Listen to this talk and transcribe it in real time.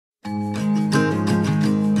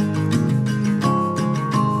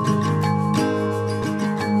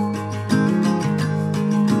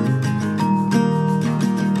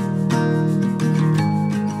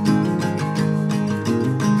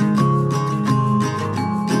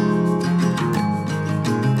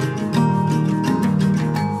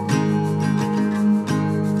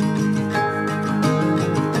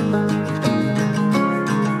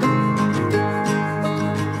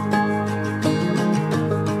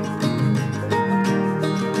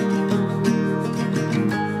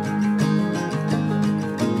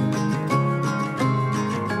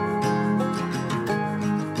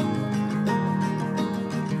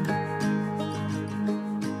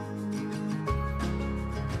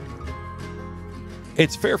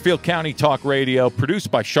It's Fairfield County Talk Radio, produced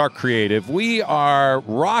by Shark Creative. We are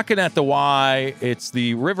rocking at the Y. It's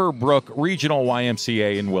the Riverbrook Regional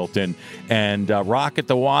YMCA in Wilton. And rock at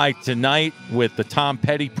the Y tonight with the Tom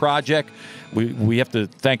Petty Project. We have to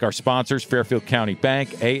thank our sponsors, Fairfield County Bank,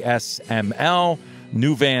 ASML,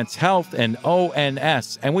 New Vance Health, and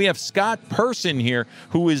ONS. And we have Scott Person here,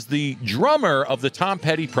 who is the drummer of the Tom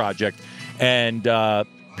Petty Project. And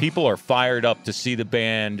people are fired up to see the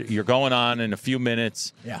band. You're going on in a few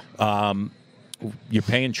minutes. Yeah. You're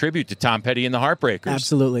paying tribute to Tom Petty and the Heartbreakers.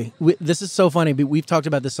 Absolutely. This is so funny. We've talked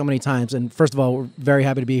about this so many times. And first of all, we're very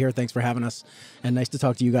happy to be here. Thanks for having us. And nice to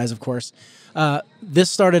talk to you guys, of course. This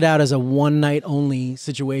started out as a one-night-only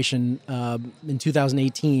situation. In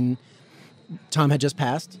 2018, Tom had just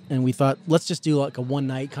passed. And we thought, let's just do like a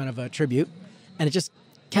one-night kind of a tribute. And it just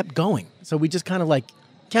kept going. So we just kind of like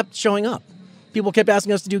kept showing up. People kept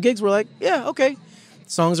asking us to do gigs. We're like, yeah, okay.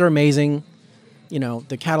 Songs are amazing. You know,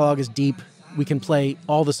 the catalog is deep. We can play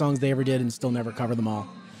all the songs they ever did and still never cover them all.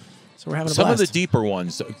 So we're having a blast. Some of the deeper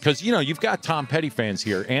ones, because, you know, you've got Tom Petty fans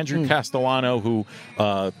here. Andrew Castellano, who,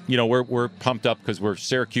 you know, we're pumped up because we're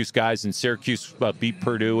Syracuse guys, and Syracuse beat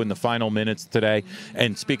Purdue in the final minutes today.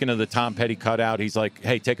 And speaking of the Tom Petty cutout, he's like,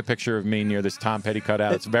 hey, take a picture of me near this Tom Petty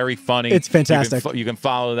cutout. It's very funny. It's fantastic. You can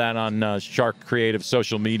follow that on Shark Creative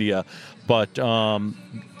social media. But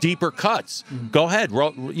deeper cuts. Go ahead.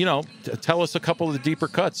 You know, tell us a couple of the deeper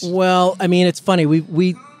cuts. Well, I mean, it's funny.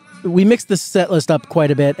 We mixed the set list up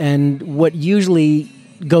quite a bit, and what usually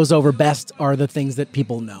goes over best are the things that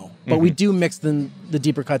people know. But we do mix the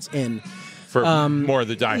deeper cuts in. For more of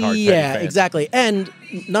the diehard Petty fans. Exactly. And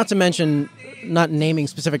not to mention, not naming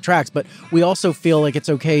specific tracks, but we also feel like it's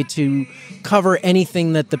okay to cover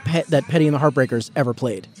anything that that Petty and the Heartbreakers ever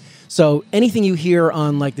played. So anything you hear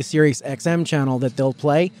on like the Sirius XM channel that they'll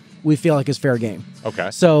play, we feel like is fair game.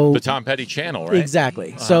 Okay. So the Tom Petty channel, right?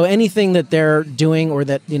 Exactly. So anything that they're doing or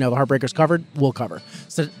that, you know, the Heartbreakers covered, we'll cover.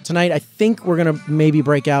 So tonight, I think we're gonna maybe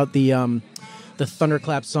break out the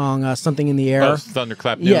Thunderclap song, Something in the Air. Oh,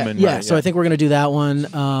 Thunderclap Newman. Yeah. Right, So I think we're gonna do that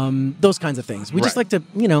one. Those kinds of things. We just like to,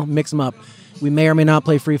 you know, mix them up. We may or may not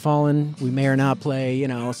play Free Fallin'. We may or not play, you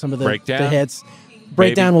know, some of the hits.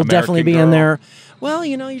 Breakdown will definitely be in there. Well,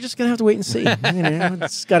 you know, you're just going to have to wait and see. You know,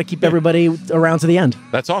 it's got to keep everybody around to the end.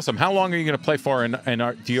 That's awesome. How long are you going to play for?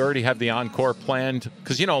 And do you already have the encore planned?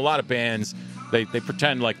 Because, you know, a lot of bands, they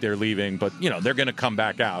pretend like they're leaving, but, you know, they're going to come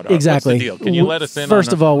back out. Exactly. What's the deal? Can you let us in?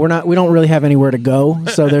 First of all, we don't really have anywhere to go.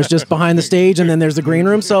 So there's just behind the stage, and then there's the green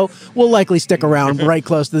room. So we'll likely stick around right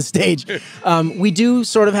close to the stage. We do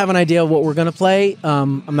sort of have an idea of what we're going to play.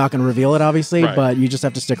 I'm not going to reveal it, obviously, but you just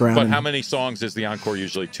have to stick around. But how many songs is the encore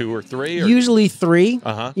usually? 2 or 3? Or? Usually 3.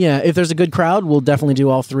 Yeah, if there's a good crowd, we'll definitely do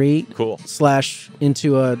all 3. Cool. /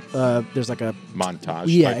 into there's like a montage.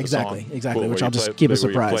 Yeah, exactly, cool, which I'll just keep a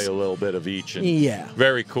surprise. Play a little bit of each. And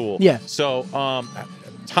very cool. Yeah. So,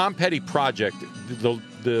 Tom Petty Project,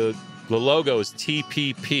 the logo is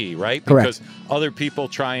TPP, right? Correct. Because other people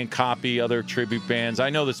try and copy other tribute bands.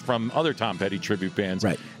 I know this from other Tom Petty tribute bands.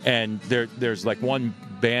 Right. And there's like one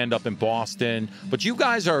band up in Boston, but you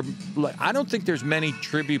guys are, I don't think there's many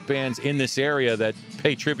tribute bands in this area that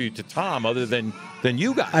pay tribute to Tom other than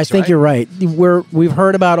you guys. I think you're right. We've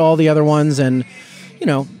heard about all the other ones, and, you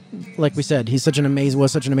know, like we said, was such an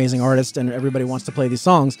amazing artist, and everybody wants to play these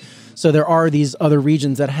songs. So there are these other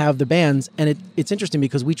regions that have the bands, and it's interesting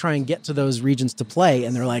because we try and get to those regions to play,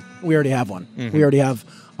 and they're like, we already have one. We already have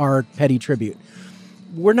our Petty tribute.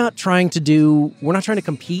 We're not trying to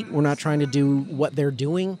compete. We're not trying to do what they're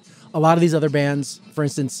doing. A lot of these other bands, for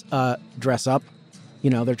instance, dress up. You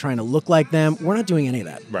know, they're trying to look like them. We're not doing any of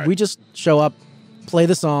that. Right. We just show up, play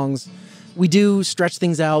the songs. We do stretch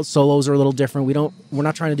things out. Solos are a little different. We're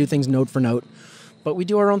not trying to do things note for note, but we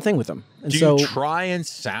do our own thing with them. And do you try and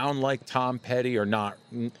sound like Tom Petty or not?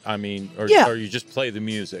 I mean, or you just play the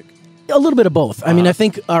music? A little bit of both. I mean, I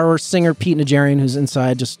think our singer, Pete Najarian, who's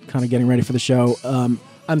inside just kind of getting ready for the show,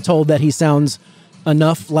 I'm told that he sounds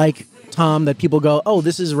enough like Tom that people go, oh,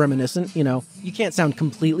 this is reminiscent. You know, you can't sound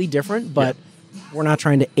completely different, but we're not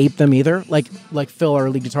trying to ape them either. Like Phil, our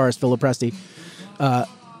lead guitarist, Phil Lopresti,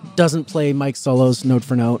 doesn't play Mike's solos note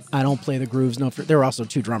for note. I don't play the grooves note for. There are also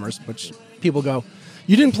 2 drummers, which people go,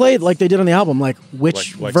 you didn't play it like they did on the album. Like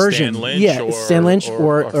which version? Stan Lynch Stan Lynch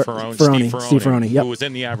or Steve Ferroni. Yep. Who was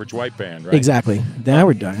in the Average White Band, right? Exactly. There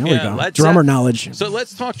we go. Drummer knowledge. So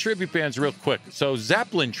let's talk tribute bands real quick. So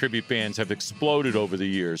Zeppelin tribute bands have exploded over the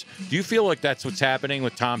years. Do you feel like that's what's happening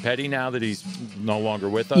with Tom Petty now that he's no longer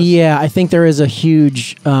with us? Yeah, I think there is a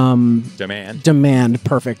huge demand.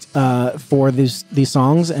 Perfect for these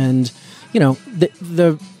songs, and you know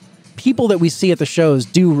the people that we see at the shows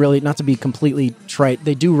do really, not to be completely trite,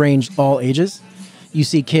 they do range all ages. You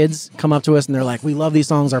see kids come up to us and they're like, we love these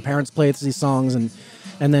songs, our parents play these songs, and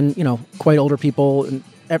then, you know, quite older people, and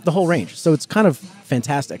the whole range. So it's kind of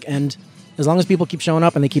fantastic. And as long as people keep showing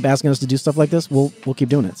up and they keep asking us to do stuff like this, we'll keep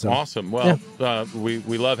doing it. So awesome. Well,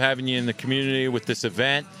 we love having you in the community with this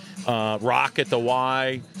event. Rock at the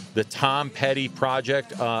Y, the Tom Petty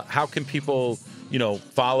Project. How can people, you know,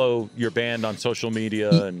 follow your band on social media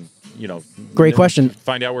and, you know, great question.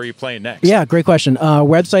 Find out where you're playing next. Yeah, great question.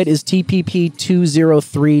 Website is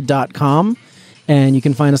tpp203.com, and you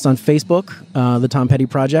can find us on Facebook, the Tom Petty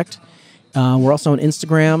Project. We're also on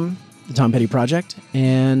Instagram, the Tom Petty Project,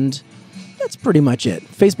 and that's pretty much it.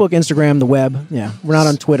 Facebook, Instagram, the web. Yeah, we're not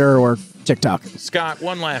on Twitter or TikTok. Scott,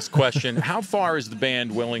 one last question. How far is the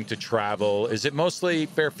band willing to travel? Is it mostly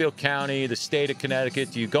Fairfield County, the state of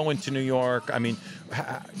Connecticut? Do you go into New York? I mean,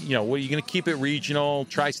 you know, are you going to keep it regional,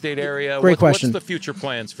 tri-state area? Great question. What's the future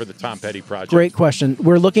plans for the Tom Petty Project? Great question.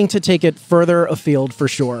 We're looking to take it further afield for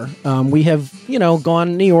sure. We have, you know,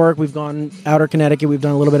 gone New York. We've gone outer Connecticut. We've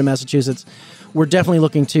done a little bit of Massachusetts. We're definitely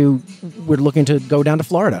looking to go down to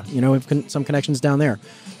Florida. You know, we've some connections down there.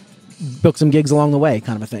 Book some gigs along the way,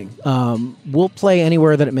 kind of a thing. We'll play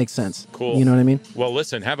anywhere that it makes sense. Cool. You know what I mean? Well,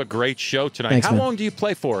 listen, have a great show tonight. Thanks, How man. long do you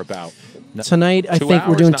play for about? Tonight, I think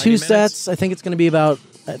we're doing 2 sets. I think it's going to be about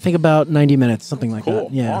 90 minutes, something like cool.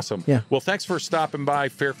 that. Yeah. Awesome. Yeah. Well, thanks for stopping by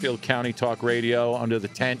Fairfield County Talk Radio under the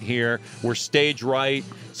tent here. We're stage right,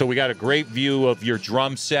 so we got a great view of your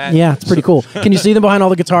drum set. Yeah, it's pretty cool. Can you see them behind all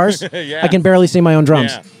the guitars? Yeah. I can barely see my own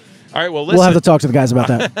drums. Yeah. All right, well, listen. We'll have to talk to the guys about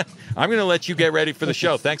that. I'm going to let you get ready for the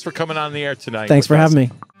show. Thanks for coming on the air tonight. Thanks for having me.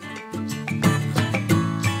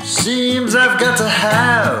 Seems I've got to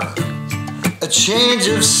have a change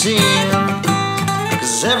of scene,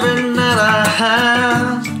 'cause every night I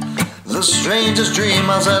have the strangest dream.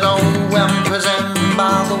 I said, oh, I'm present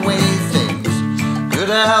by the way things could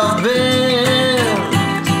have been,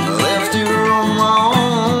 left here on my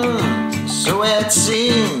own. So it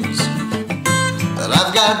seems that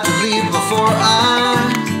I've got to leave before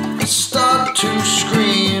I start to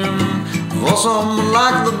scream. For someone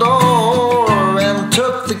locked the door and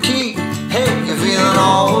took the key. Hey, you feeling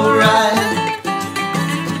alright?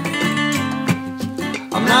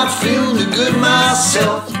 I'm not feeling too good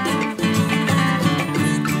myself.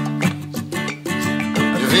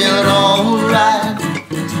 You feeling alright?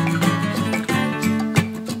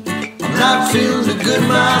 I'm not feeling too good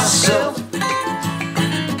myself.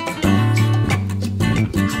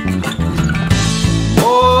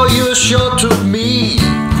 Oh, you sure took me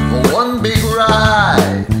for one big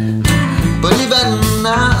ride. But even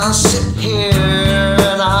now I sit here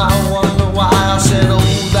and I wonder why. I said, oh,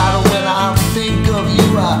 that when I think of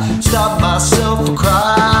you I stop myself to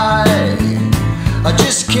cry. I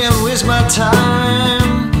just can't waste my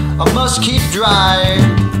time, I must keep dry.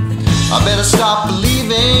 I better stop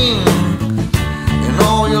believing in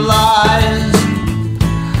all your lies,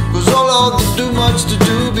 'cause all of them do much to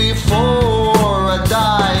do before